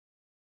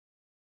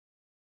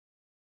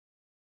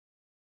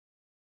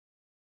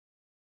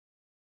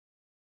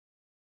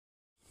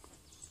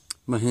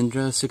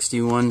Mahindra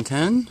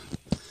 6110,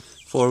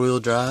 four-wheel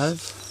drive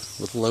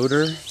with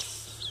loader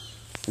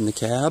in the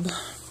cab.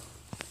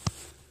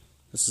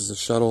 This is a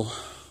shuttle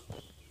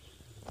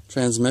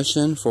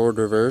transmission, forward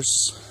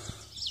reverse.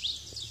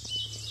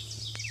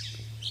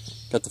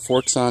 Got the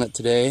forks on it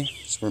today,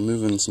 so we're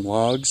moving some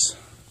logs.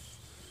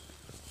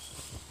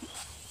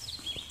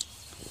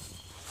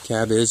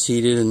 Cab is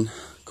heated and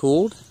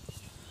cooled.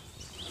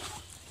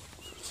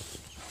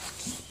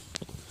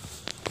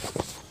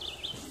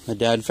 My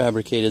dad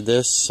fabricated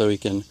this so he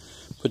can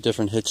put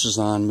different hitches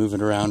on, move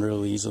it around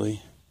real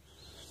easily.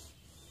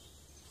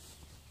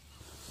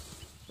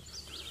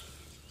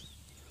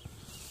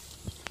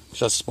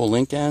 Adjustable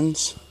link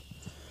ends.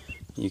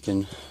 You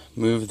can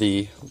move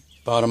the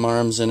bottom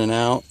arms in and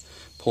out,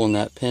 pulling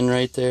that pin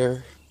right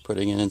there,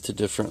 putting it into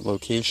different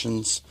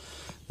locations.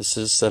 This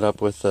is set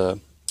up with a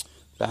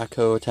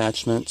backhoe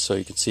attachment, so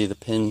you can see the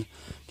pin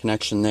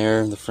connection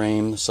there, the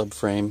frame, the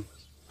subframe.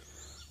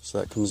 So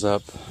that comes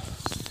up.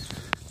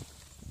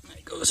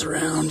 It goes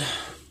around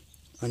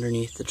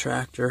underneath the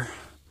tractor.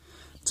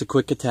 It's a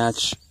quick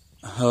attach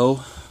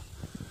hoe,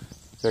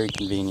 very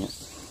convenient.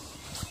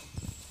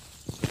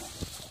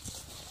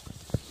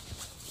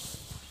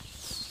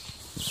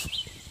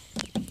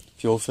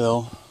 Fuel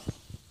fill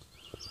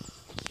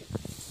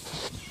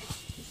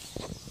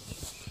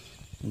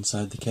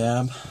inside the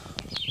cab.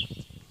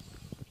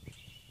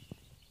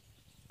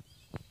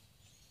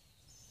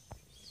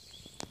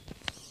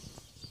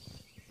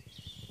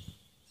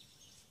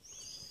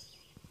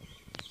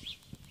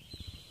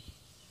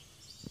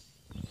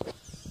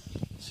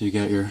 So you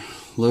got your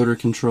loader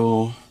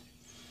control,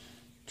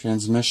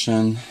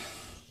 transmission,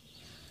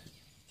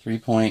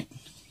 3-point.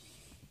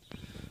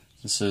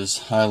 This is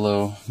high,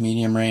 low,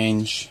 medium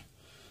range.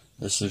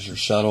 This is your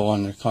shuttle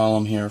on your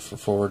column here for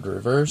forward to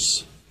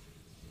reverse.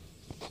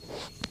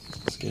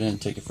 Let's get in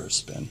and take it for a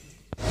spin.